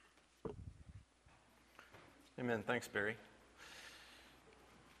Amen. Thanks, Barry.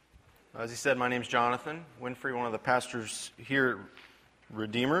 As he said, my name's Jonathan Winfrey, one of the pastors here at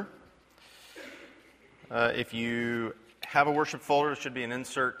Redeemer. If you have a worship folder, there should be an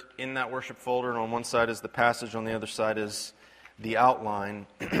insert in that worship folder, and on one side is the passage, on the other side is the outline.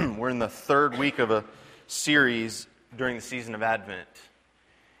 We're in the third week of a series during the season of Advent.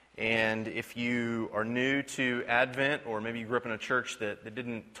 And if you are new to Advent, or maybe you grew up in a church that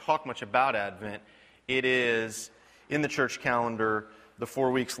didn't talk much about Advent, it is in the church calendar the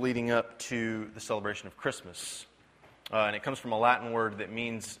 4 weeks leading up to the celebration of Christmas. And it comes from a Latin word that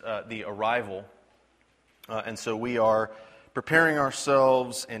means the arrival. And so we are preparing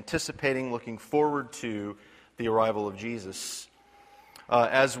ourselves, anticipating, looking forward to the arrival of Jesus.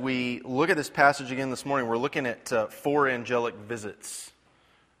 As we look at this passage again this morning, we're looking at 4 angelic visits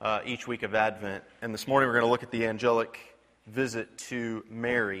each week of Advent. And this morning we're going to look at the angelic visit to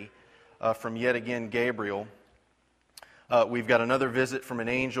Mary from yet again Gabriel. We've got another visit from an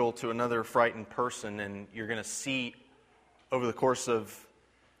angel to another frightened person, and you're going to see over the course of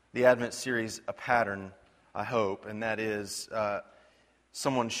the Advent series a pattern, I hope, and that is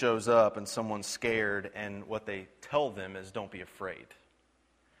someone shows up and someone's scared, and what they tell them is, don't be afraid.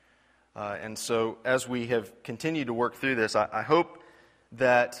 And so as we have continued to work through this, I hope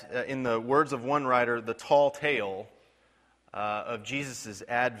that in the words of one writer, the tall tale of Jesus'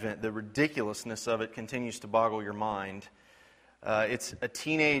 advent, the ridiculousness of it continues to boggle your mind. It's a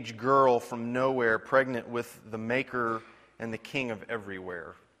teenage girl from nowhere, pregnant with the maker and the king of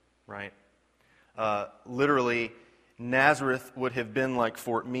everywhere, right? Literally, Nazareth would have been like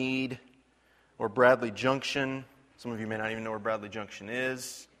Fort Meade or Bradley Junction. Some of you may not even know where Bradley Junction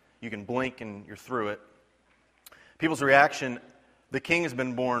is. You can blink and you're through it. People's reaction, the king has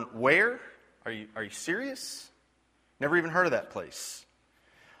been born where? Are you serious? Never even heard of that place.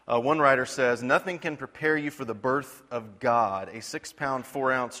 One writer says, nothing can prepare you for the birth of God. A 6-pound,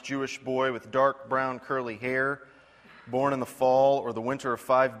 4-ounce Jewish boy with dark brown curly hair, born in the fall or the winter of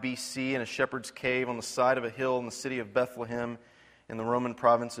 5 BC in a shepherd's cave on the side of a hill in the city of Bethlehem in the Roman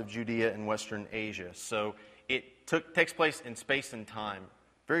province of Judea in Western Asia. So it takes place in space and time.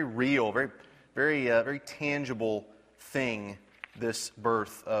 Very real, very tangible thing, this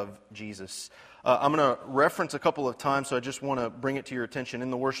birth of Jesus. I'm going to reference a couple of times, so I just want to bring it to your attention.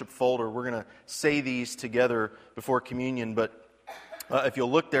 In the worship folder, we're going to say these together before communion, but if you'll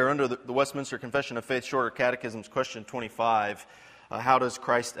look there under the Westminster Confession of Faith Shorter Catechisms, question 25, how does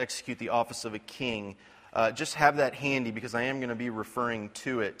Christ execute the office of a king? Just have that handy because I am going to be referring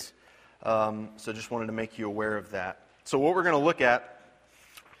to it. So just wanted to make you aware of that. So what we're going to look at,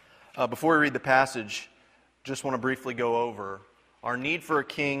 before we read the passage, just want to briefly go over our need for a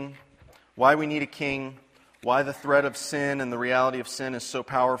king, why we need a king, why the threat of sin and the reality of sin is so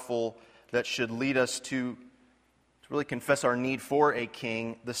powerful that should lead us to really confess our need for a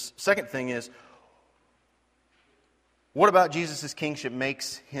king. The second thing is, what about Jesus' kingship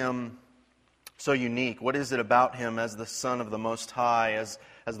makes him so unique? What is it about him as the Son of the Most High, as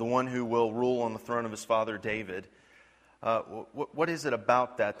the one who will rule on the throne of his father David? What is it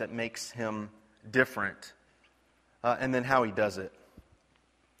about that makes him different? And then how he does it,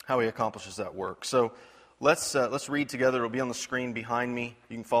 how he accomplishes that work. So let's read together. It'll be on the screen behind me.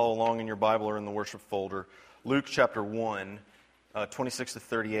 You can follow along in your Bible or in the worship folder. Luke chapter 1, 26 to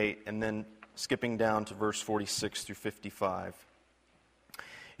 38, and then skipping down to verse 46 through 55.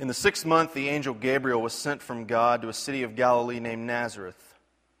 In the 6th month, the angel Gabriel was sent from God to a city of Galilee named Nazareth,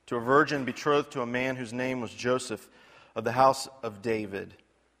 to a virgin betrothed to a man whose name was Joseph, of the house of David.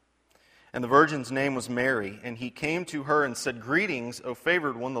 And the virgin's name was Mary, and he came to her and said, "Greetings, O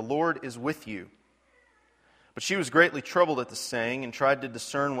favored one, the Lord is with you." But she was greatly troubled at the saying, and tried to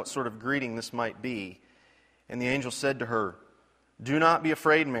discern what sort of greeting this might be. And the angel said to her, "Do not be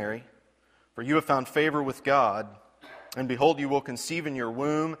afraid, Mary, for you have found favor with God. And behold, you will conceive in your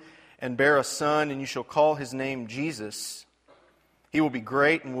womb, and bear a son, and you shall call his name Jesus. He will be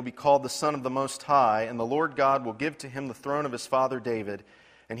great, and will be called the Son of the Most High, and the Lord God will give to him the throne of his father David,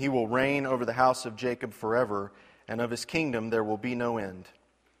 and he will reign over the house of Jacob forever, and of his kingdom there will be no end."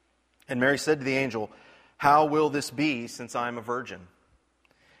 And Mary said to the angel, "How will this be, since I am a virgin?"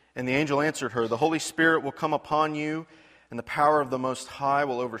 And the angel answered her, "The Holy Spirit will come upon you, and the power of the Most High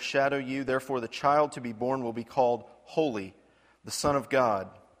will overshadow you. Therefore the child to be born will be called Holy, the Son of God.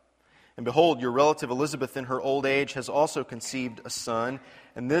 And behold, your relative Elizabeth in her old age has also conceived a son,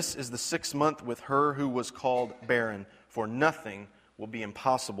 and this is the 6th month with her who was called barren, for nothing will be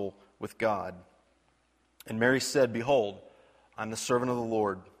impossible with God." And Mary said, "Behold, I'm the servant of the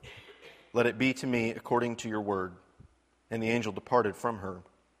Lord. Let it be to me according to your word." And the angel departed from her.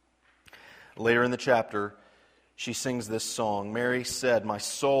 Later in the chapter, she sings this song. Mary said, "My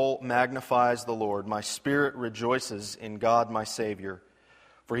soul magnifies the Lord. My spirit rejoices in God my Savior.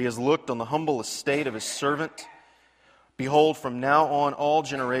 For he has looked on the humble estate of his servant. Behold, from now on all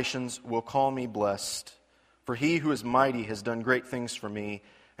generations will call me blessed. For he who is mighty has done great things for me,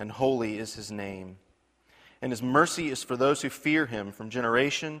 and holy is his name. And his mercy is for those who fear him from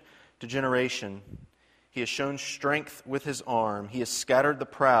generation to generation. He has shown strength with his arm. He has scattered the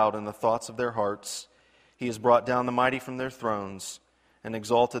proud in the thoughts of their hearts. He has brought down the mighty from their thrones and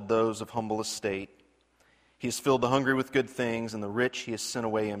exalted those of humble estate. He has filled the hungry with good things, and the rich he has sent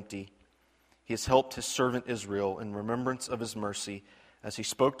away empty. He has helped his servant Israel in remembrance of his mercy, as he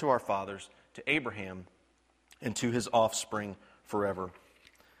spoke to our fathers, to Abraham, and to his offspring forever."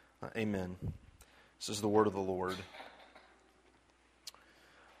 Amen. This is the word of the Lord.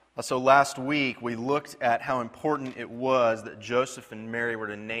 So last week we looked at how important it was that Joseph and Mary were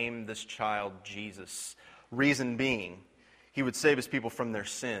to name this child Jesus. Reason being, he would save his people from their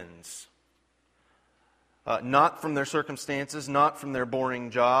sins. Not from their circumstances, not from their boring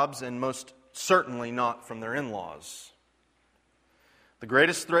jobs, and most certainly not from their in-laws. The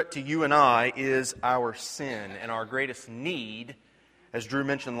greatest threat to you and I is our sin, and our greatest need, as Drew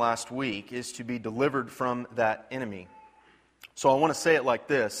mentioned last week, is to be delivered from that enemy. So I want to say it like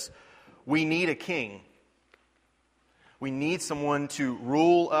this. We need a king. We need someone to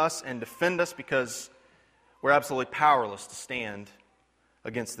rule us and defend us because we're absolutely powerless to stand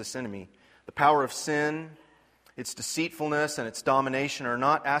against this enemy. The power of sin, its deceitfulness, and its domination are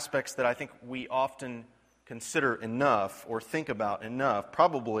not aspects that I think we often consider enough or think about enough.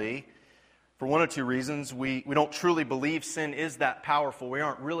 Probably, for one or two reasons, we don't truly believe sin is that powerful. We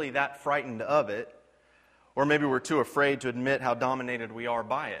aren't really that frightened of it. Or maybe we're too afraid to admit how dominated we are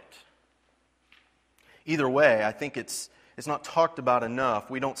by it. Either way, I think it's not talked about enough.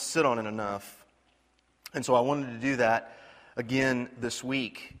 We don't sit on it enough. And so I wanted to do that again this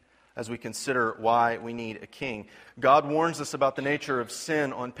week as we consider why we need a king. God warns us about the nature of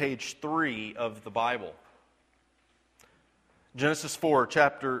sin on page 3 of the Bible. Genesis 4,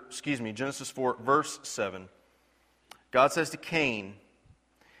 verse 7. God says to Cain,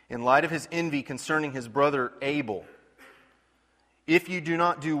 in light of his envy concerning his brother Abel, "If you do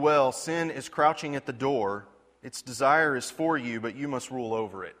not do well, sin is crouching at the door. Its desire is for you, but you must rule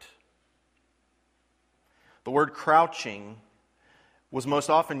over it." The word crouching was most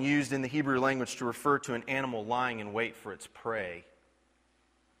often used in the Hebrew language to refer to an animal lying in wait for its prey.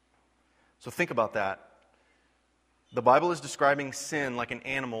 So think about that. The Bible is describing sin like an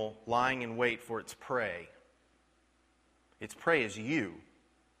animal lying in wait for its prey. Its prey is you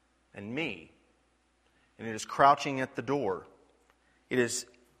and me. And it is crouching at the door. It is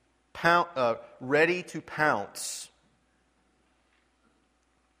ready to pounce.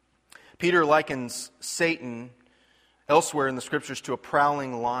 Peter likens Satan elsewhere in the Scriptures to a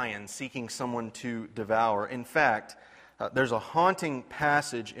prowling lion seeking someone to devour. In fact, there's a haunting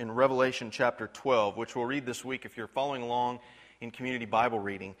passage in Revelation chapter 12, which we'll read this week if you're following along in community Bible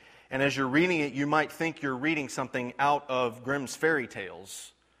reading. And as you're reading it, you might think you're reading something out of Grimm's fairy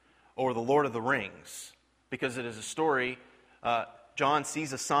tales or The Lord of the Rings, because it is a story. John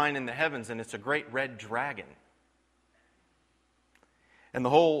sees a sign in the heavens, and it's a great red dragon. And the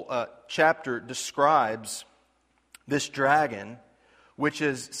whole chapter describes this dragon, which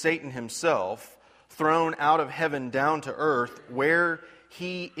is Satan himself, thrown out of heaven down to earth, where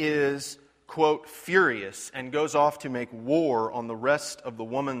he is, quote, furious, and goes off to make war on the rest of the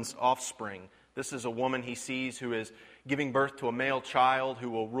woman's offspring. This is a woman he sees who is giving birth to a male child who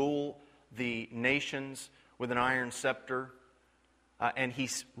will rule the nations with an iron scepter. And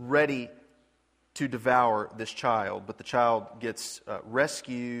he's ready to devour this child. But the child gets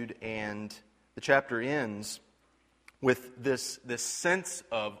rescued, and the chapter ends with this sense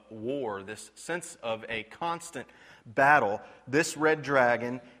of war, this sense of a constant battle. This red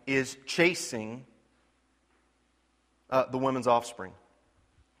dragon is chasing the woman's offspring.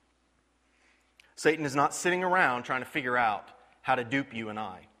 Satan is not sitting around trying to figure out how to dupe you and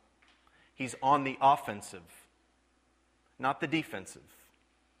I. He's on the offensive, not the defensive.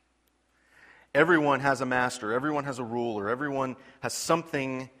 Everyone has a master. Everyone has a ruler. Everyone has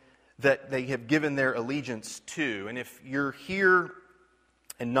something that they have given their allegiance to. And if you're here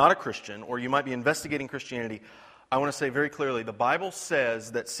and not a Christian, or you might be investigating Christianity, I want to say very clearly, the Bible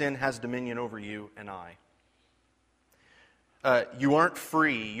says that sin has dominion over you and I. You aren't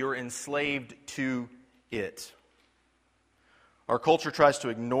free. You're enslaved to it. Our culture tries to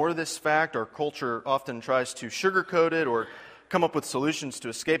ignore this fact. Our culture often tries to sugarcoat it or come up with solutions to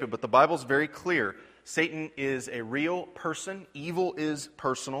escape it. But the Bible's very clear. Satan is a real person. Evil is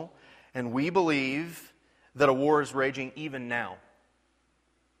personal. And we believe that a war is raging even now.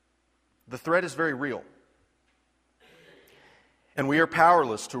 The threat is very real. And we are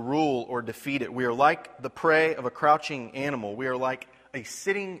powerless to rule or defeat it. We are like the prey of a crouching animal. We are like a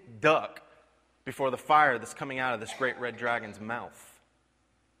sitting duck before the fire that's coming out of this great red dragon's mouth.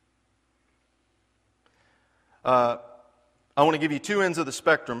 I want to give you two ends of the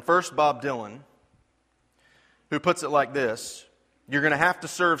spectrum. First, Bob Dylan, who puts it like this: you're going to have to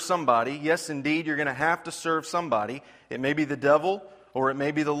serve somebody. Yes, indeed, you're going to have to serve somebody. It may be the devil or it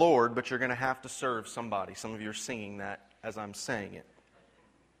may be the Lord, but you're going to have to serve somebody. Some of you are singing that as I'm saying it.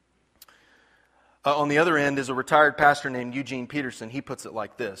 On the other end is a retired pastor named Eugene Peterson. He puts it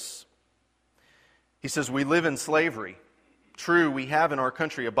like this. He says, we live in slavery. True, we have in our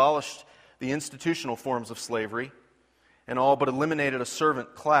country abolished the institutional forms of slavery and all but eliminated a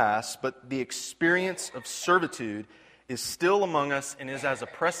servant class, but the experience of servitude is still among us and is as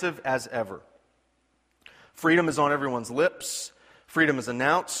oppressive as ever. Freedom is on everyone's lips. Freedom is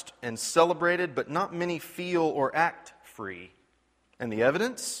announced and celebrated, but not many feel or act free. And the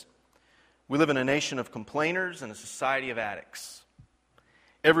evidence? We live in a nation of complainers and a society of addicts.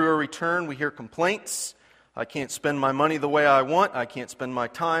 Everywhere we turn, we hear complaints. I can't spend my money the way I want. I can't spend my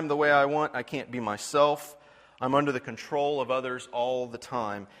time the way I want. I can't be myself. I'm under the control of others all the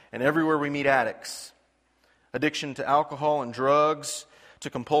time. And everywhere we meet addicts. Addiction to alcohol and drugs, to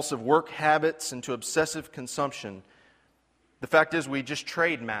compulsive work habits, and to obsessive consumption. The fact is, we just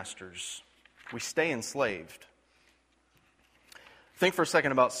trade masters. We stay enslaved. Think for a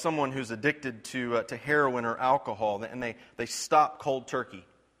second about someone who's addicted to heroin or alcohol, and they stop cold turkey.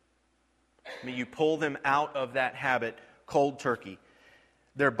 I mean, you pull them out of that habit cold turkey.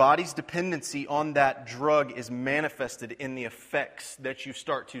 Their body's dependency on that drug is manifested in the effects that you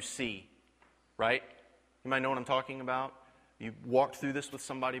start to see. Right? You might know what I'm talking about. You walked through this with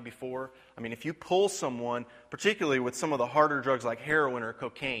somebody before. I mean, if you pull someone, particularly with some of the harder drugs like heroin or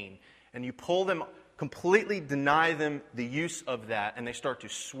cocaine, and you pull them, completely deny them the use of that, and they start to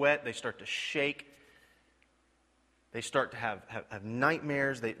sweat, they start to shake, they start to have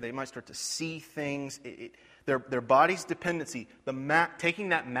nightmares, they might start to see things. Their body's dependency, taking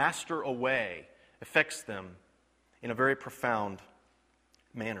that master away, affects them in a very profound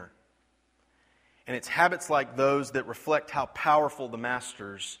manner. And it's habits like those that reflect how powerful the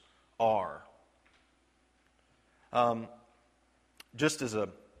masters are. Just as a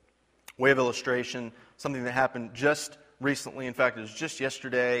way of illustration, something that happened just recently, in fact, it was just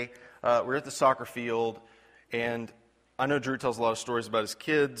yesterday. We're at the soccer field, and I know Drew tells a lot of stories about his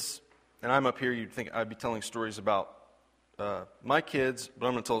kids, and I'm up here, you'd think I'd be telling stories about my kids, but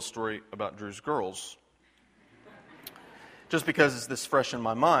I'm going to tell a story about Drew's girls. Just because it's this fresh in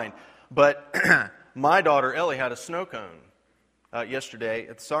my mind. But my daughter, Ellie, had a snow cone yesterday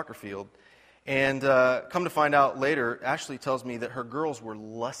at the soccer field. And come to find out later, Ashley tells me that her girls were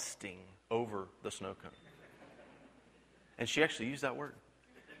lusting over the snow cone. And she actually used that word.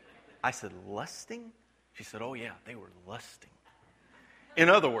 I said, lusting? She said, oh yeah, they were lusting. In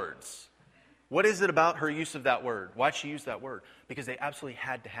other words, what is it about her use of that word? Why'd she use that word? Because they absolutely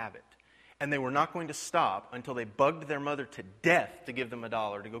had to have it. And they were not going to stop until they bugged their mother to death to give them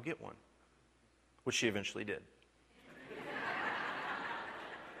 $1 to go get one. Which she eventually did.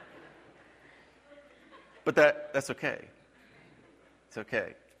 But that's okay. It's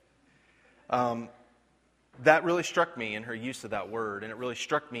okay. That really struck me in her use of that word, and it really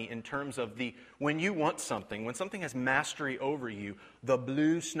struck me in terms of when you want something, when something has mastery over you, the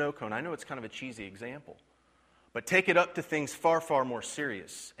blue snow cone. I know it's kind of a cheesy example, but take it up to things far, far more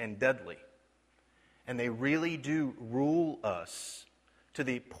serious and deadly. And they really do rule us to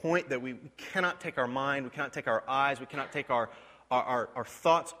the point that we cannot take our mind, we cannot take our eyes, we cannot take our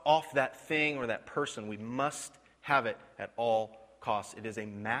thoughts off that thing or that person. We must have it at all costs. It is a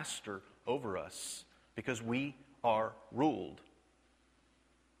master over us because we are ruled.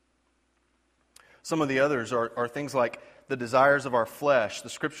 Some of the others are things like the desires of our flesh. The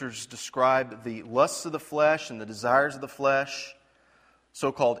Scriptures describe the lusts of the flesh and the desires of the flesh,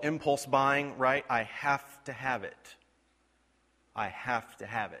 so-called impulse buying, right? I have to have it. I have to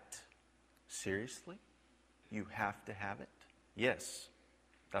have it. Seriously? You have to have it? Yes.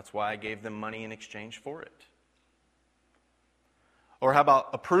 That's why I gave them money in exchange for it. Or how about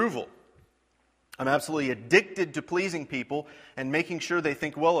approval? I'm absolutely addicted to pleasing people and making sure they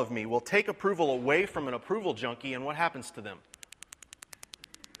think well of me. Well, take approval away from an approval junkie, and what happens to them?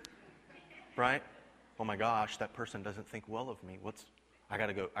 Right? Oh my gosh, that person doesn't think well of me. I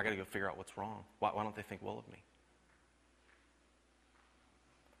gotta go figure out what's wrong. Why don't they think well of me?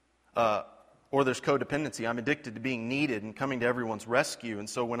 Or there's codependency. I'm addicted to being needed and coming to everyone's rescue. And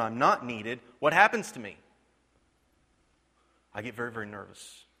so when I'm not needed, what happens to me? I get very, very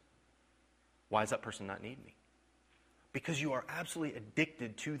nervous. Why does that person not need me? Because you are absolutely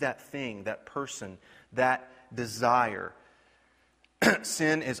addicted to that thing, that person, that desire.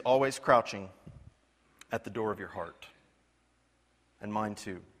 Sin is always crouching at the door of your heart. And mine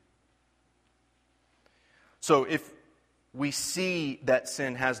too. So if we see that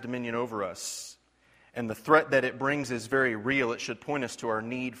sin has dominion over us, and the threat that it brings is very real, it should point us to our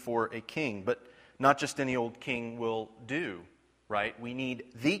need for a king. But not just any old king will do, right? We need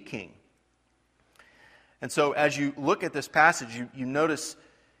the king. And so as you look at this passage, you notice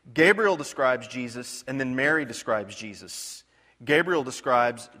Gabriel describes Jesus, and then Mary describes Jesus. Gabriel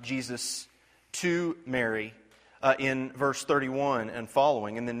describes Jesus to Mary in verse 31 and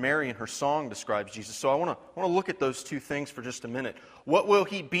following, and then Mary in her song describes Jesus. So I want to look at those two things for just a minute. What will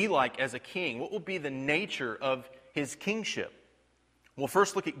he be like as a king? What will be the nature of his kingship? Well,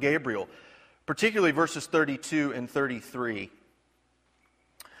 first look at Gabriel, particularly verses 32 and 33.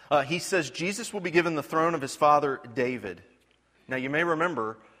 He says, Jesus will be given the throne of his father David. Now you may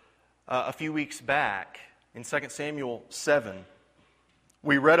remember a few weeks back in 2 Samuel 7,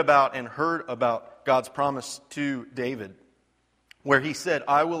 we read about and heard about God's promise to David, where he said,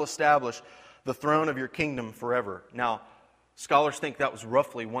 I will establish the throne of your kingdom forever. Now, scholars think that was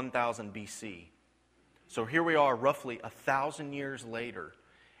roughly 1000 BC. So here we are roughly 1,000 years later,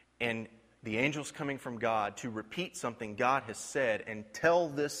 and the angel's coming from God to repeat something God has said and tell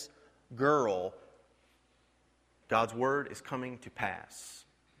this girl, God's word is coming to pass.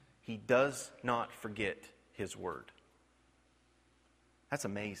 He does not forget his word. That's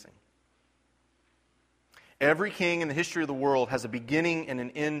amazing. Every king in the history of the world has a beginning and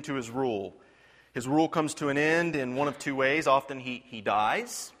an end to his rule. His rule comes to an end in one of two ways. Often he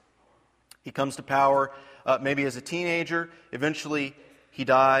dies. He comes to power maybe as a teenager. Eventually he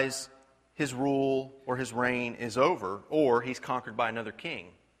dies. His rule or his reign is over, or he's conquered by another king.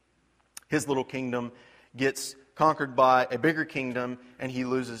 His little kingdom gets conquered by a bigger kingdom, and he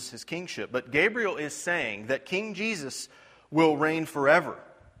loses his kingship. But Gabriel is saying that King Jesus will reign forever.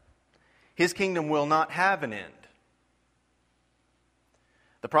 His kingdom will not have an end.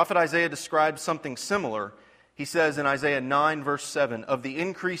 The prophet Isaiah describes something similar. He says in Isaiah 9, verse 7, of the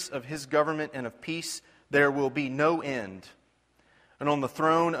increase of his government and of peace there will be no end. And on the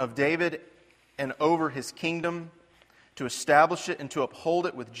throne of David and over his kingdom, to establish it and to uphold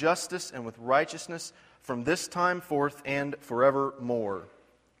it with justice and with righteousness from this time forth and forevermore.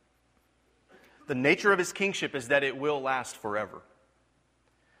 The nature of his kingship is that it will last forever.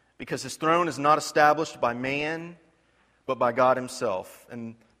 Because his throne is not established by man, but by God himself.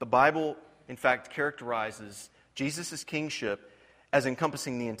 And the Bible, in fact, characterizes Jesus' kingship as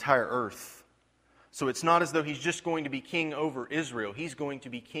encompassing the entire earth. So it's not as though he's just going to be king over Israel. He's going to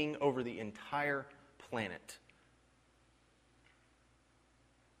be king over the entire planet.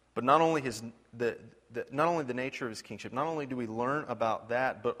 But not only the nature of his kingship, not only do we learn about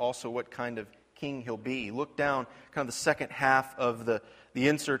that, but also what kind of king he'll be. Look down kind of the second half of the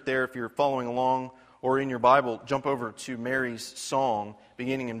insert there if you're following along, or in your Bible, jump over to Mary's song,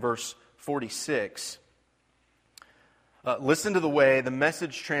 beginning in verse 46. Listen to the way the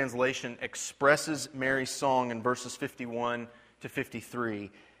Message translation expresses Mary's song in verses 51 to 53.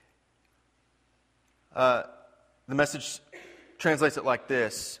 The Message translates it like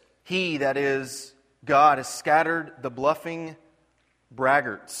this. He, that is, God, has scattered the bluffing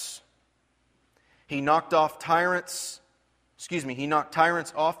braggarts. He knocked tyrants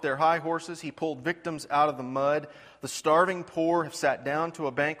off their high horses. He pulled victims out of the mud. The starving poor have sat down to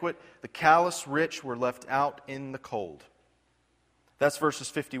a banquet. The callous rich were left out in the cold. That's verses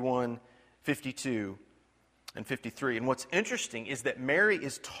 51, 52, and 53. And what's interesting is that Mary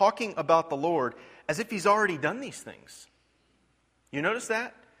is talking about the Lord as if he's already done these things. You notice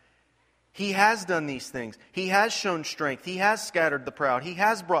that? He has done these things. He has shown strength. He has scattered the proud. He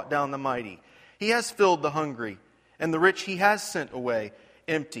has brought down the mighty. He has filled the hungry. And the rich he has sent away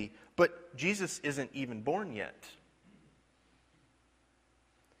empty. But Jesus isn't even born yet.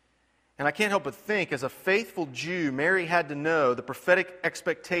 And I can't help but think, as a faithful Jew, Mary had to know the prophetic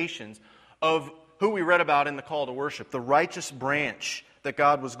expectations of who we read about in the call to worship, the righteous branch that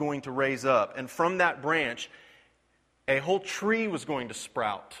God was going to raise up. And from that branch, a whole tree was going to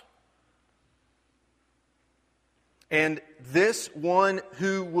sprout. And this one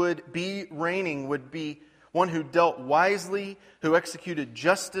who would be reigning would be one who dealt wisely, who executed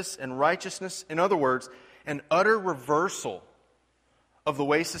justice and righteousness. In other words, an utter reversal of the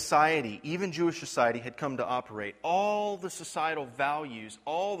way society, even Jewish society, had come to operate. All the societal values,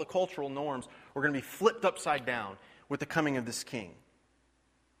 all the cultural norms were going to be flipped upside down with the coming of this king.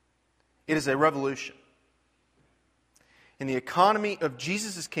 It is a revolution. In the economy of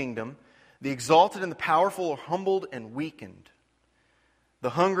Jesus' kingdom, the exalted and the powerful are humbled and weakened.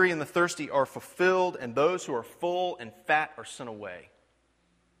 The hungry and the thirsty are fulfilled, and those who are full and fat are sent away.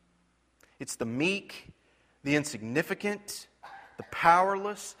 It's the meek, the insignificant, the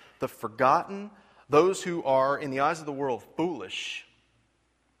powerless, the forgotten, those who are, in the eyes of the world, foolish,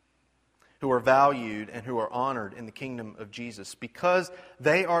 who are valued and who are honored in the kingdom of Jesus, because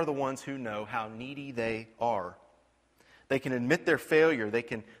they are the ones who know how needy they are. They can admit their failure. They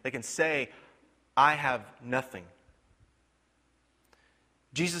can say, I have nothing.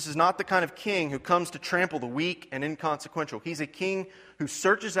 Jesus is not the kind of king who comes to trample the weak and inconsequential. He's a king who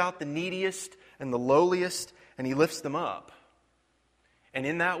searches out the neediest and the lowliest, and he lifts them up. And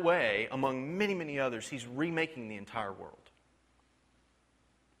in that way, among many, many others, he's remaking the entire world.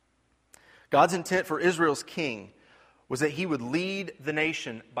 God's intent for Israel's king was that he would lead the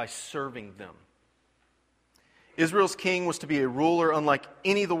nation by serving them. Israel's king was to be a ruler unlike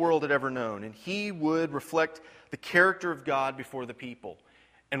any the world had ever known, and he would reflect the character of God before the people.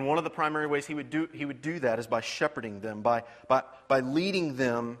 And one of the primary ways he would do that is by shepherding them, by leading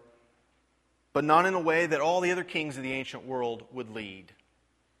them, but not in a way that all the other kings of the ancient world would lead.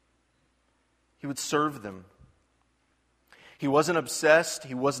 He would serve them. He wasn't obsessed.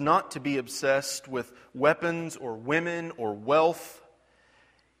 He was not to be obsessed with weapons or women or wealth.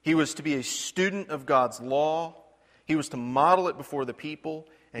 He was to be a student of God's law. He was to model it before the people.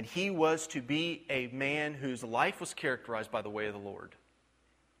 And he was to be a man whose life was characterized by the way of the Lord.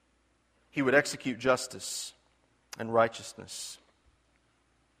 He would execute justice and righteousness.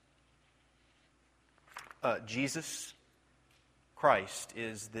 Jesus Christ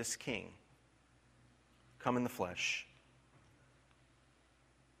is this king, come in the flesh.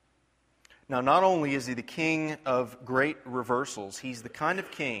 Now, not only is he the king of great reversals, he's the kind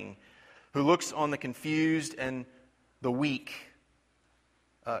of king who looks on the confused and the weak,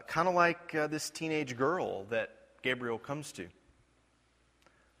 kind of like this teenage girl that Gabriel comes to.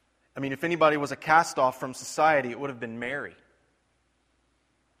 I mean, if anybody was a cast-off from society, it would have been Mary.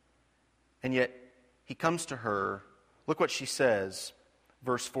 And yet, he comes to her. Look what she says,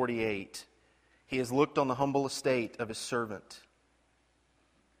 verse 48. He has looked on the humble estate of his servant.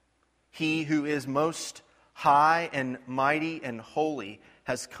 He who is most high and mighty and holy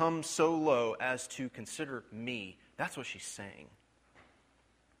has come so low as to consider me. That's what she's saying.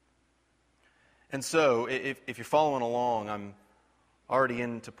 And so, if you're following along, I'm already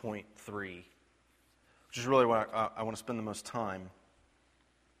into point 3, which is really what I want to spend the most time.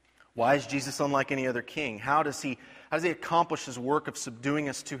 Why is Jesus unlike any other king? How does he accomplish his work of subduing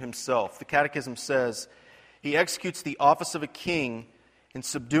us to himself? The Catechism says, he executes the office of a king in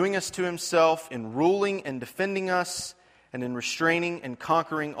subduing us to himself, in ruling and defending us, and in restraining and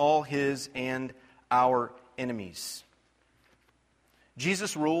conquering all his and our enemies.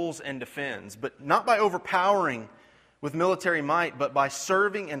 Jesus rules and defends, but not by overpowering with military might, but by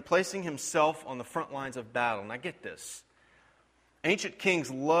serving and placing himself on the front lines of battle. And I get this. Ancient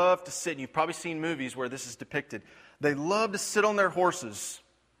kings love to sit, and you've probably seen movies where this is depicted. They love to sit on their horses,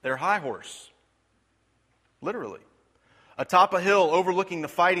 their high horse, literally, atop a hill overlooking the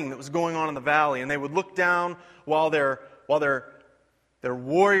fighting that was going on in the valley. And they would look down while their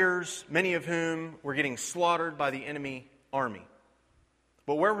warriors, many of whom were getting slaughtered by the enemy army.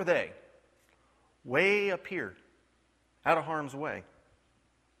 But where were they? Way up here, out of harm's way.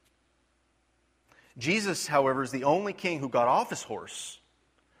 Jesus, however, is the only king who got off his horse,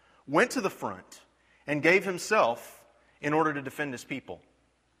 went to the front, and gave himself in order to defend his people.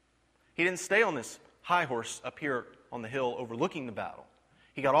 He didn't stay on this high horse up here on the hill overlooking the battle.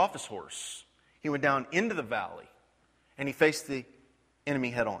 He got off his horse. He went down into the valley, and he faced the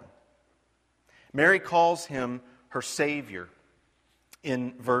enemy head on. Mary calls him her Savior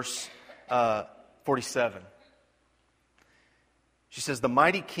in verse 47. She says, the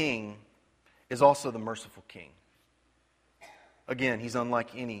mighty king is also the merciful king. Again, he's unlike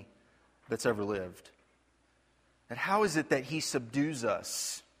any that's ever lived. And how is it that he subdues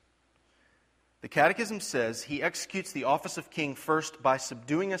us? The Catechism says he executes the office of king first by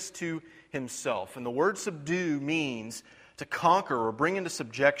subduing us to himself. And the word subdue means to conquer or bring into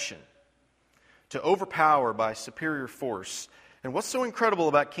subjection, to overpower by superior force. And what's so incredible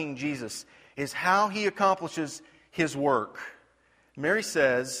about King Jesus is how he accomplishes his work. Mary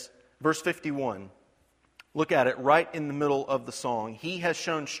says, verse 51, look at it right in the middle of the song. He has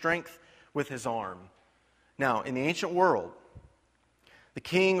shown strength with his arm. Now, in the ancient world, the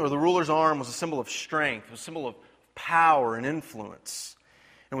king or the ruler's arm was a symbol of strength, it was a symbol of power and influence.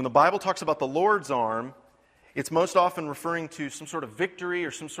 And when the Bible talks about the Lord's arm, it's most often referring to some sort of victory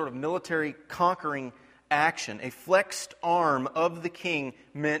or some sort of military conquering action, a flexed arm of the king,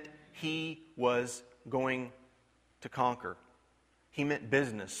 meant he was going to conquer. He meant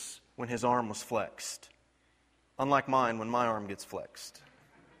business when his arm was flexed. Unlike mine, when my arm gets flexed.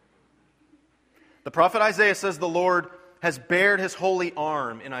 The prophet Isaiah says the Lord has bared his holy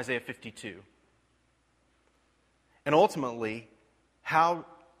arm in Isaiah 52. And ultimately, how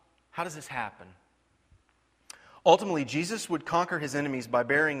does this happen? Ultimately, Jesus would conquer his enemies by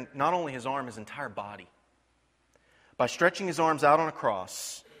baring not only his arm, his entire body. By stretching his arms out on a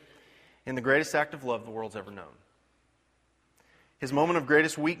cross in the greatest act of love the world's ever known. His moment of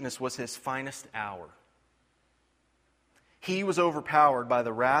greatest weakness was his finest hour. He was overpowered by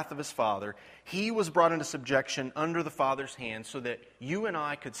the wrath of his Father. He was brought into subjection under the Father's hand so that you and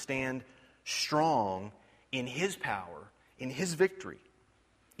I could stand strong in his power, in his victory,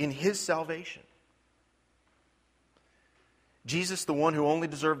 in his salvation. Jesus, the one who only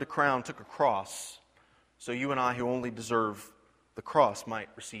deserved a crown, took a cross so you and I, who only deserve the cross, might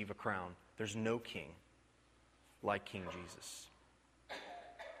receive a crown. There's no king like King Jesus.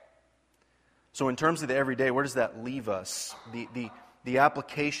 So in terms of the everyday, where does that leave us? The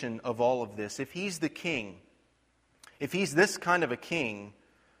application of all of this. If he's the king, if he's this kind of a king,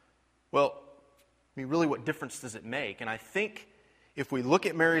 well, I mean, really, what difference does it make? And I think if we look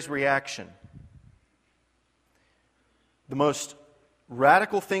at Mary's reaction, the most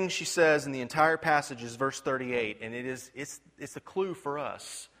radical thing she says in the entire passage is verse 38, and it's a clue for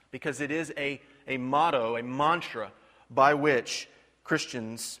us because it is a motto, a mantra by which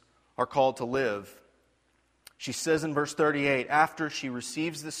Christians are called to live. She says in verse 38, after she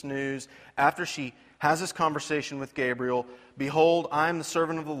receives this news, after she has this conversation with Gabriel, "Behold, I am the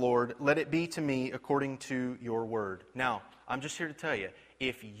servant of the Lord. Let it be to me according to your word." Now, I'm just here to tell you,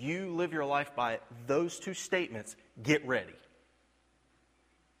 if you live your life by those two statements, get ready.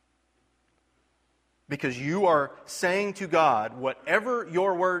 Because you are saying to God, whatever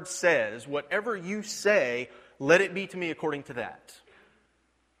your word says, whatever you say, let it be to me according to that.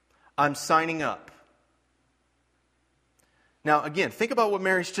 I'm signing up. Now, again, think about what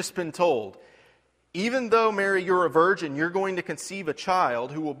Mary's just been told. Even though, Mary, you're a virgin, you're going to conceive a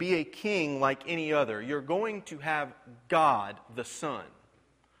child who will be a king like any other. You're going to have God the Son.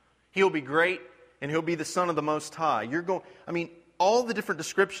 He'll be great, and he'll be the Son of the Most High. All the different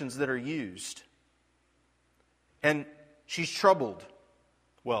descriptions that are used. And she's troubled.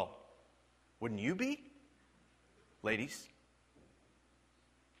 Well, wouldn't you be, ladies?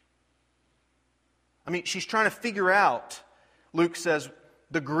 She's trying to figure out, Luke says,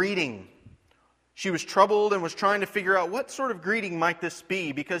 the greeting. She was troubled and was trying to figure out what sort of greeting might this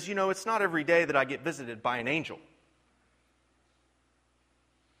be, because, it's not every day that I get visited by an angel.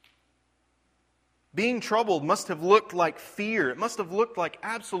 Being troubled must have looked like fear. It must have looked like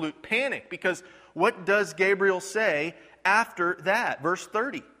absolute panic, because what does Gabriel say after that? Verse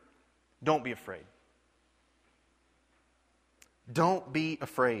 30. Don't be afraid. Don't be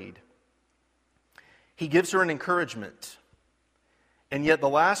afraid. He gives her an encouragement. And yet the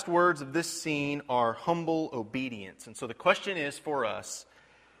last words of this scene are humble obedience. And so the question is for us,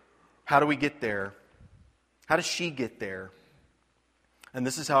 how do we get there? How does she get there? And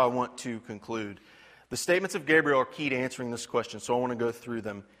this is how I want to conclude. The statements of Gabriel are key to answering this question, so I want to go through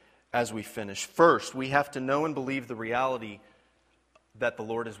them as we finish. First, we have to know and believe the reality that the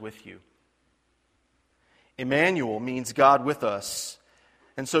Lord is with you. Emmanuel means God with us.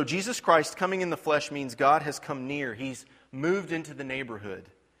 And so Jesus Christ coming in the flesh means God has come near. He's moved into the neighborhood.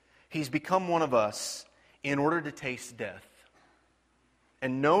 He's become one of us in order to taste death.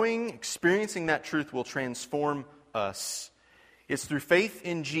 And experiencing that truth will transform us. It's through faith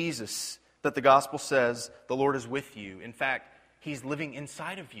in Jesus that the gospel says the Lord is with you. In fact, He's living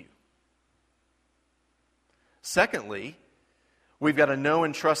inside of you. Secondly, we've got to know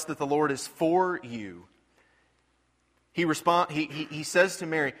and trust that the Lord is for you. He says to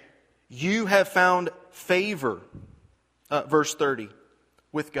Mary, "You have found favor," verse 30,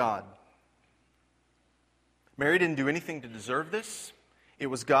 with God. Mary didn't do anything to deserve this. It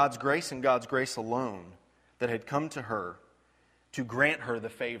was God's grace and God's grace alone that had come to her to grant her the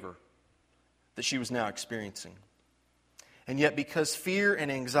favor that she was now experiencing. And yet, because fear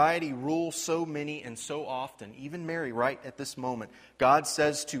and anxiety rule so many and so often, even Mary right at this moment, God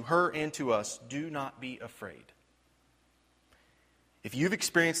says to her and to us, do not be afraid. If you've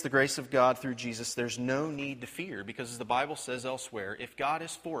experienced the grace of God through Jesus, there's no need to fear, because as the Bible says elsewhere, if God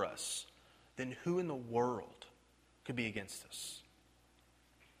is for us, then who in the world could be against us?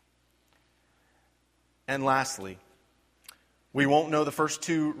 And lastly, we won't know the first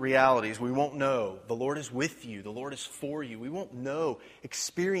two realities. We won't know the Lord is with you, the Lord is for you. We won't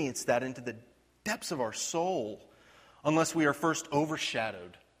experience that depths of our soul unless we are first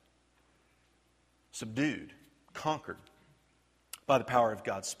overshadowed, subdued, conquered by the power of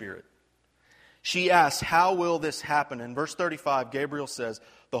God's Spirit. She asks, how will this happen? In verse 35, Gabriel says,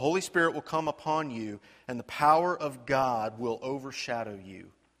 the Holy Spirit will come upon you, and the power of God will overshadow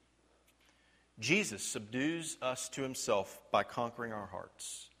you. Jesus subdues us to himself by conquering our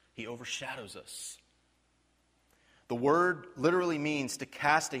hearts. He overshadows us. The word literally means to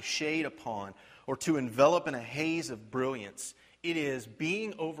cast a shade upon or to envelop in a haze of brilliance. It is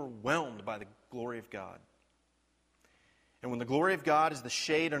being overwhelmed by the glory of God. And when the glory of God is the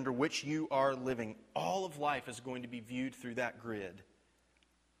shade under which you are living, all of life is going to be viewed through that grid.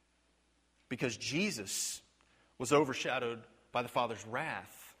 Because Jesus was overshadowed by the Father's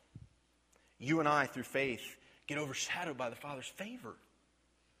wrath. You and I, through faith, get overshadowed by the Father's favor.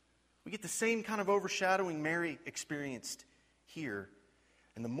 We get the same kind of overshadowing Mary experienced here.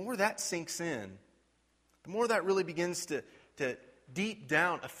 And the more that sinks in, the more that really begins to deep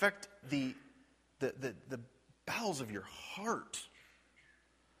down affect the bowels of your heart,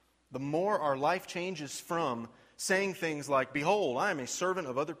 the more our life changes from saying things like, behold, I am a servant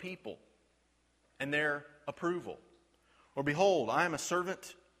of other people and their approval. Or behold, I am a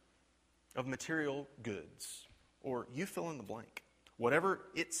servant of material goods. Or you fill in the blank. Whatever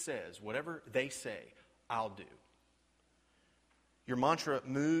it says, whatever they say, I'll do. Your mantra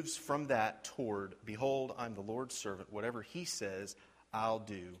moves from that toward, behold, I'm the Lord's servant. Whatever he says, I'll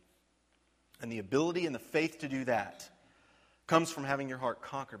do. And the ability and the faith to do that comes from having your heart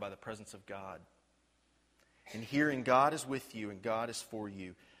conquered by the presence of God. And hearing God is with you and God is for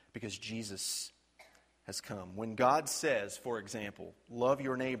you because Jesus has come. When God says, for example, love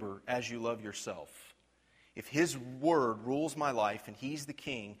your neighbor as you love yourself, if his word rules my life and he's the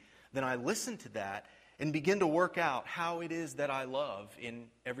king, then I listen to that and begin to work out how it is that I love in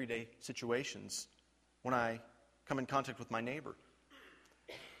everyday situations when I come in contact with my neighbor.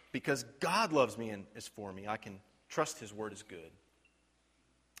 Because God loves me and is for me, I can trust his word is good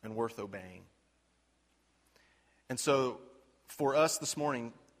and worth obeying. And so, for us this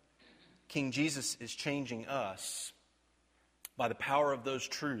morning, King Jesus is changing us by the power of those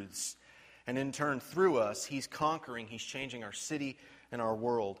truths. And in turn, through us, he's conquering, he's changing our city and our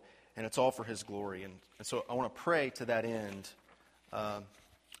world. And it's all for his glory. And so I want to pray to that end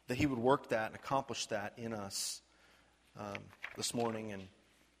that he would work that and accomplish that in us this morning and,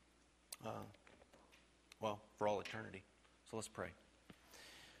 for all eternity. So let's pray.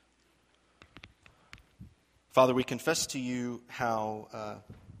 Father, we confess to you how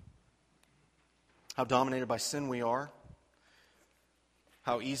dominated by sin we are,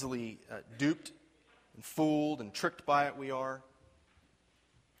 how easily duped and fooled and tricked by it we are.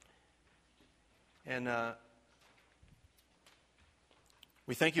 And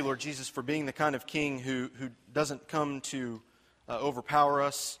we thank you, Lord Jesus, for being the kind of king who doesn't come to overpower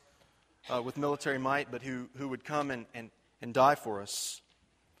us with military might, but who would come and die for us,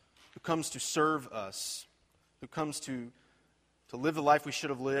 who comes to serve us, who comes to live the life we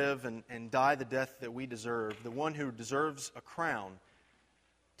should have lived and die the death that we deserve. The one who deserves a crown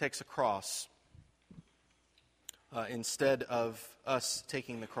takes a cross instead of us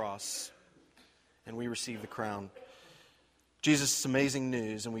taking the cross, and we receive the crown. Jesus, it's amazing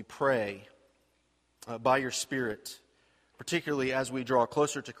news, and we pray by your Spirit, particularly as we draw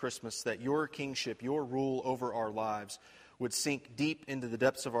closer to Christmas, that your kingship, your rule over our lives would sink deep into the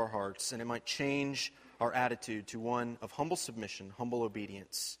depths of our hearts, and it might change our attitude to one of humble submission, humble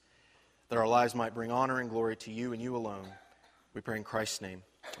obedience, that our lives might bring honor and glory to you and you alone. We pray in Christ's name.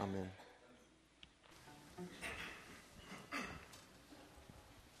 Amen.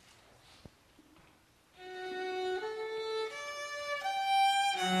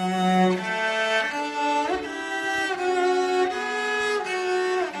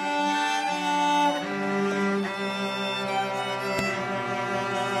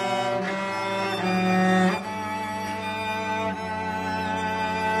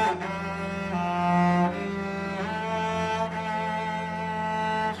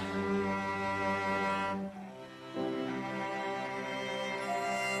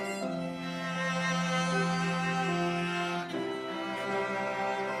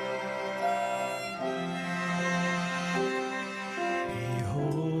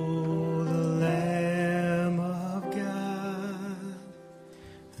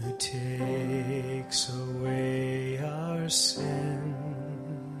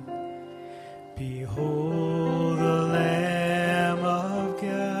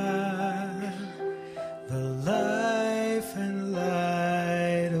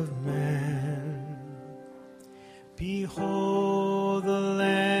 Behold the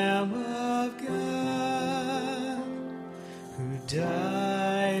Lamb of God.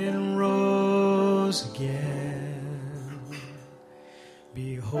 died and rose again.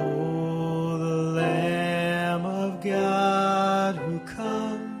 Behold the Lamb of God who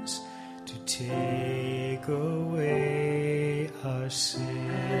comes to take away our sin.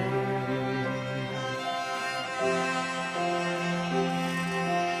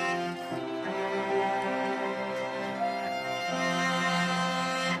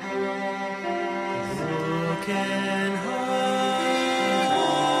 Broken hearts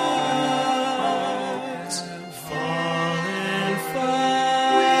fall and fire.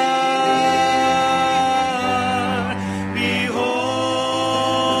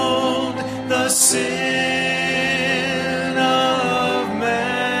 Behold the sin of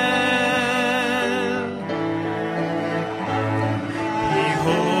man.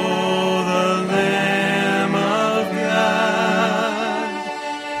 Behold the Lamb of God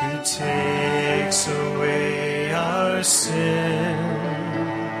who takes away our sin.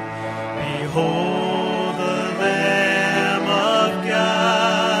 Behold the Lamb of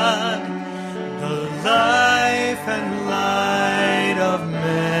God, the life and light of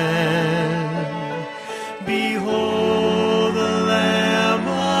man. Behold the Lamb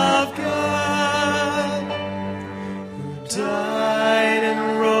of God who died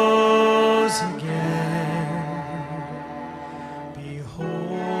and rose again.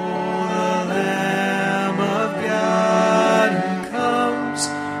 Behold the Lamb of God who comes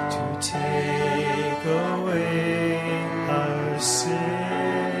to take away our sin.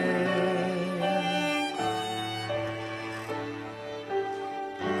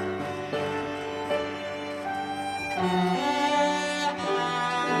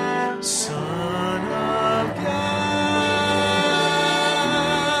 Son of God,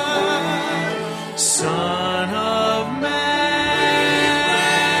 Son of Man,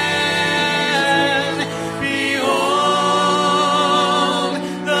 behold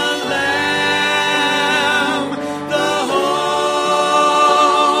the Lamb, the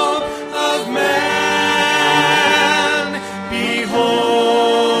hope of man. Behold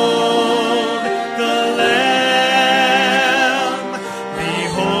the Lamb,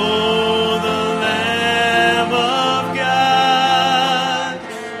 behold the Lamb of God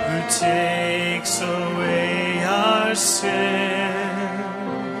who takes away our sin.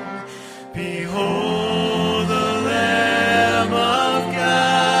 Behold the Lamb of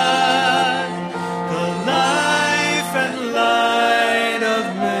God, the life and light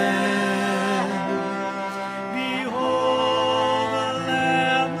of man. Behold the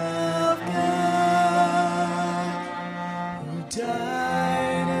Lamb of God who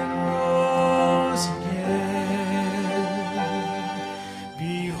died and rose again.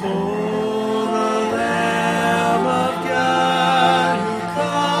 Behold the Lamb of God who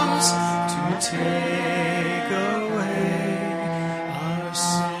comes to take away our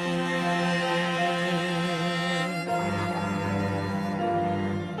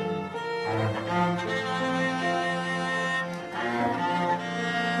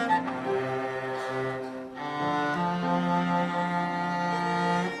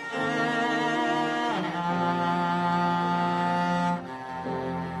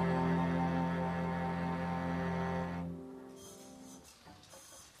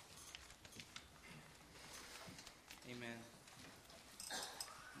Amen.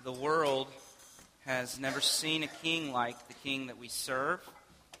 The world has never seen a king like the king that we serve.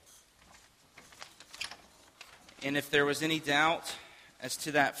 And if there was any doubt as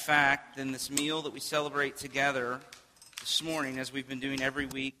to that fact, then this meal that we celebrate together this morning, as we've been doing every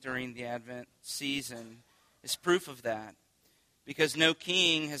week during the Advent season, is proof of that. Because no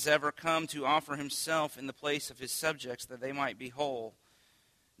king has ever come to offer himself in the place of his subjects that they might be whole,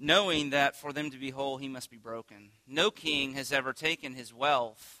 knowing that for them to be whole, he must be broken. No king has ever taken his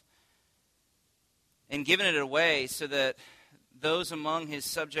wealth and given it away so that those among his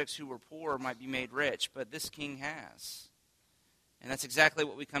subjects who were poor might be made rich, but this king has. And that's exactly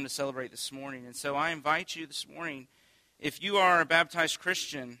what we come to celebrate this morning. And so I invite you this morning, if you are a baptized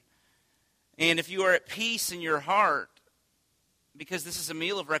Christian, and if you are at peace in your heart, because this is a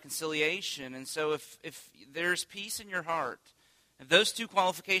meal of reconciliation, and so if there's peace in your heart, if those two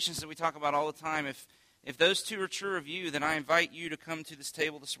qualifications that we talk about all the time, if those two are true of you, then I invite you to come to this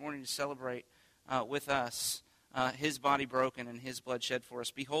table this morning to celebrate with us his body broken and his blood shed for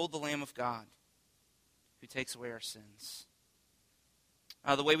us. Behold the Lamb of God who takes away our sins.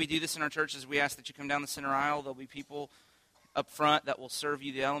 The way we do this in our church is we ask that you come down the center aisle. There'll be people up front that will serve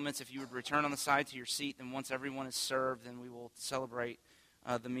you the elements. If you would return on the side to your seat, then once everyone is served, then we will celebrate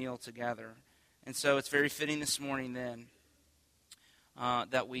the meal together. And so it's very fitting this morning then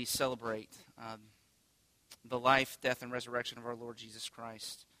that we celebrate the life, death, and resurrection of our Lord Jesus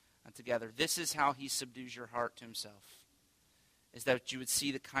Christ together. This is how he subdues your heart to himself, is that you would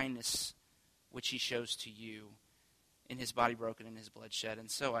see the kindness which he shows to you in his body broken and his blood shed.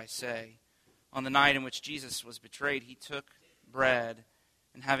 And so I say, on the night in which Jesus was betrayed, he took bread,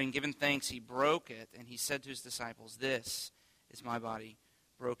 and having given thanks, he broke it, and he said to his disciples, "This is my body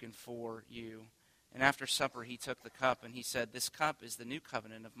broken for you." And after supper, he took the cup, and he said, "This cup is the new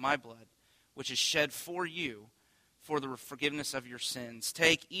covenant of my blood, which is shed for you for the forgiveness of your sins.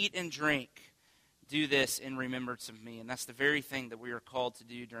 Take, eat, and drink. Do this in remembrance of me." And that's the very thing that we are called to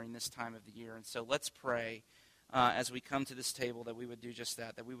do during this time of the year. And so let's pray as we come to this table that we would do just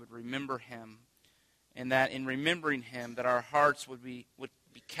that we would remember him, and that in remembering him, that our hearts would be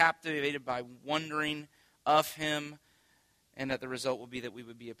captivated by wondering of him, and that the result will be that we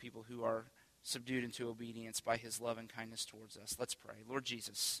would be a people who are subdued into obedience by his love and kindness towards us. Let's pray. Lord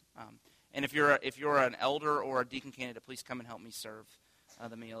Jesus, and if you're an elder or a deacon candidate, please come and help me serve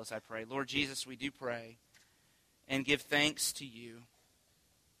the meal as I pray. Lord Jesus, we do pray and give thanks to you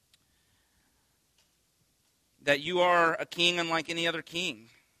that you are a king unlike any other king.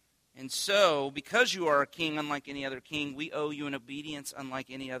 And so, because you are a king unlike any other king, we owe you an obedience unlike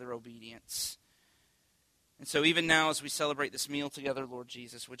any other obedience. And so even now as we celebrate this meal together, Lord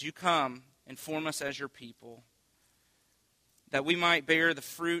Jesus, would you come and form us as your people, that we might bear the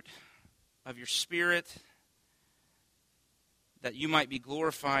fruit of your Spirit, that you might be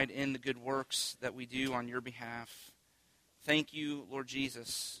glorified in the good works that we do on your behalf. Thank you, Lord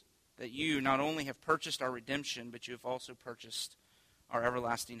Jesus, that you not only have purchased our redemption, but you have also purchased our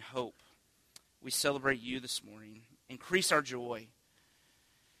everlasting hope. We celebrate you this morning. Increase our joy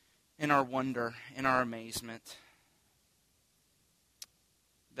and our wonder and our amazement,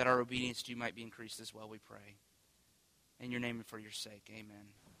 that our obedience to you might be increased as well, we pray. In your name and for your sake,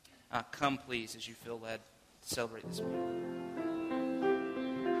 amen. Come, please, as you feel led to celebrate this meal.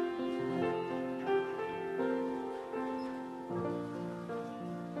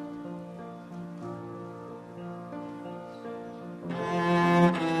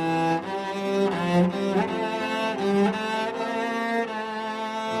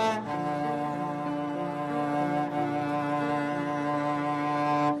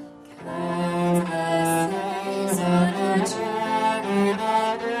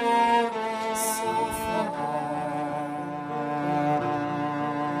 So far.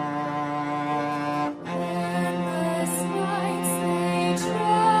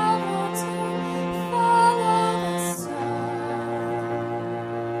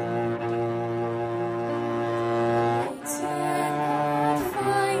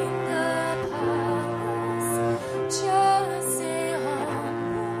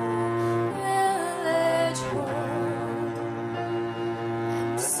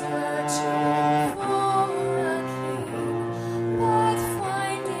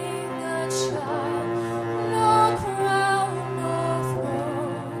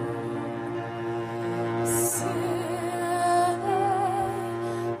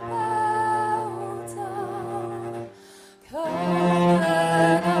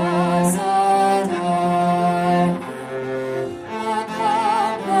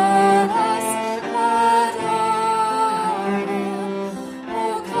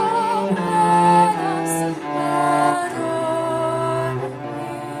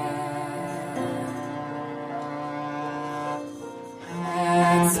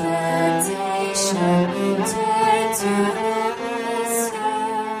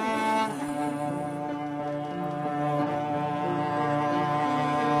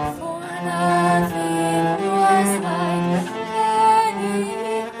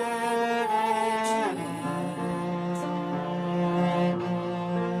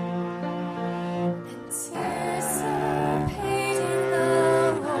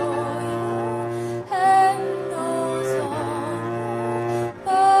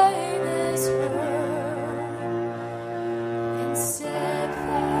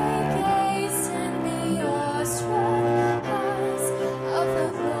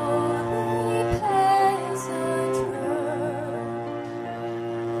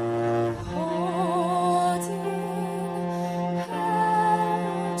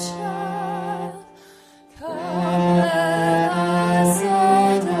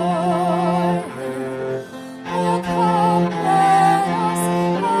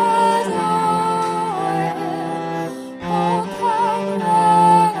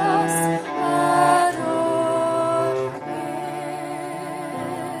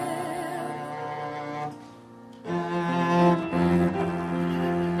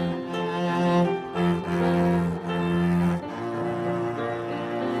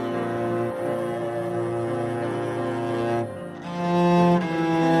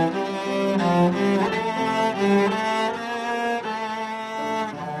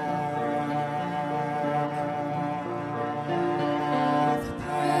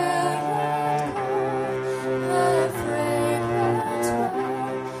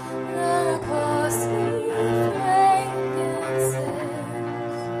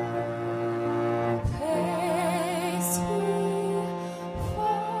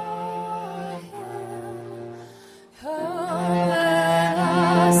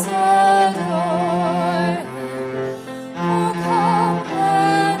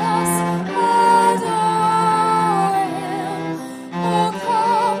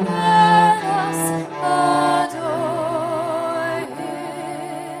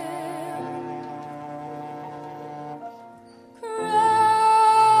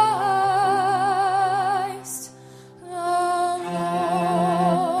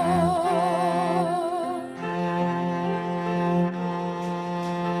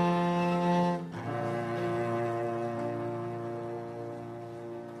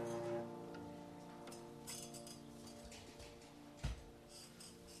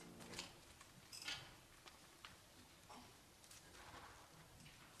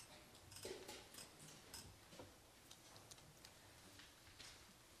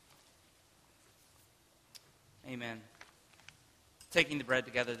 Amen. Taking the bread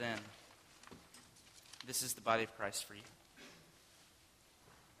together then. This is the body of Christ for you.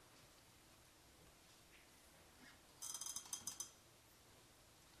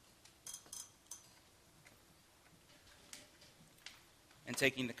 And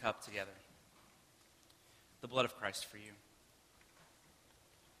taking the cup together. The blood of Christ for you.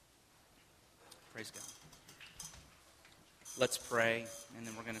 Praise God. Let's pray, and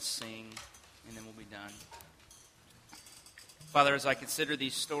then we're going to sing, and then we'll be done. Father, as I consider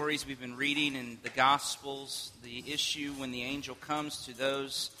these stories we've been reading in the Gospels, the issue when the angel comes to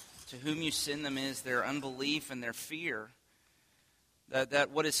those to whom you send them is their unbelief and their fear.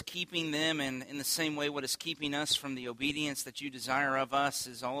 That what is keeping them, and in the same way what is keeping us from the obedience that you desire of us,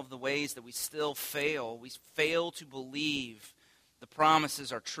 is all of the ways that we still fail. We fail to believe the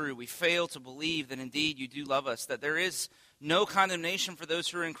promises are true. We fail to believe that indeed you do love us, that there is no condemnation for those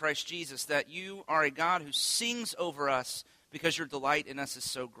who are in Christ Jesus, that you are a God who sings over us because your delight in us is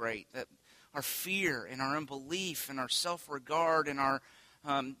so great, that our fear and our unbelief and our self-regard and our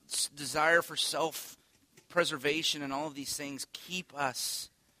desire for self-preservation and all of these things keep us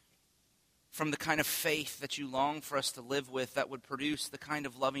from the kind of faith that you long for us to live with that would produce the kind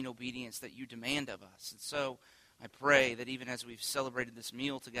of loving obedience that you demand of us. And so I pray that even as we've celebrated this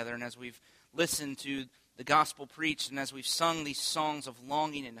meal together and as we've listened to the gospel preached and as we've sung these songs of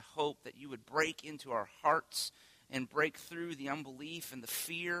longing and hope, that you would break into our hearts and break through the unbelief and the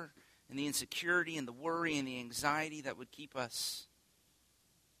fear and the insecurity and the worry and the anxiety that would keep us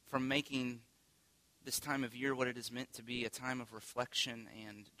from making this time of year what it is meant to be, a time of reflection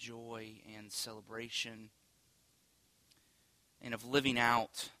and joy and celebration and of living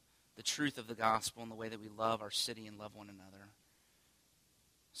out the truth of the gospel in the way that we love our city and love one another.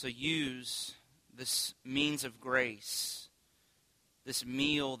 So use this means of grace, this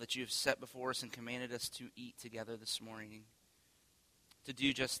meal that you have set before us and commanded us to eat together this morning, to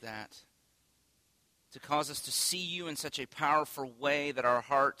do just that, to cause us to see you in such a powerful way that our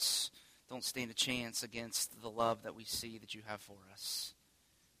hearts don't stand a chance against the love that we see that you have for us,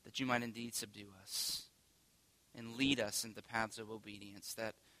 that you might indeed subdue us and lead us into paths of obedience,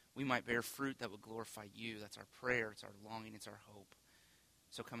 that we might bear fruit that would glorify you. That's our prayer, it's our longing, it's our hope.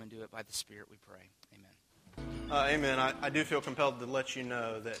 So come and do it by the Spirit, we pray. Amen. Amen. I do feel compelled to let you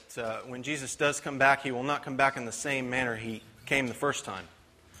know that when Jesus does come back, he will not come back in the same manner he came the first time.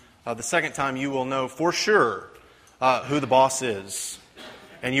 The second time you will know for sure who the boss is.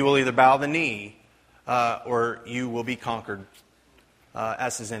 And you will either bow the knee or you will be conquered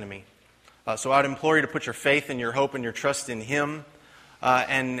as his enemy. So I'd implore you to put your faith and your hope and your trust in him.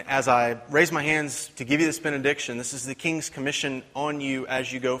 And as I raise my hands to give you this benediction, this is the King's commission on you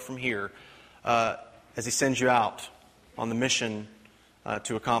as you go from here, as he sends you out on the mission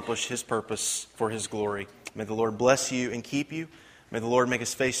to accomplish his purpose for his glory. May the Lord bless you and keep you. May the Lord make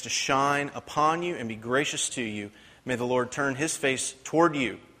his face to shine upon you and be gracious to you. May the Lord turn his face toward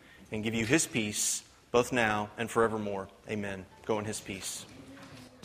you and give you his peace, both now and forevermore. Amen. Go in his peace.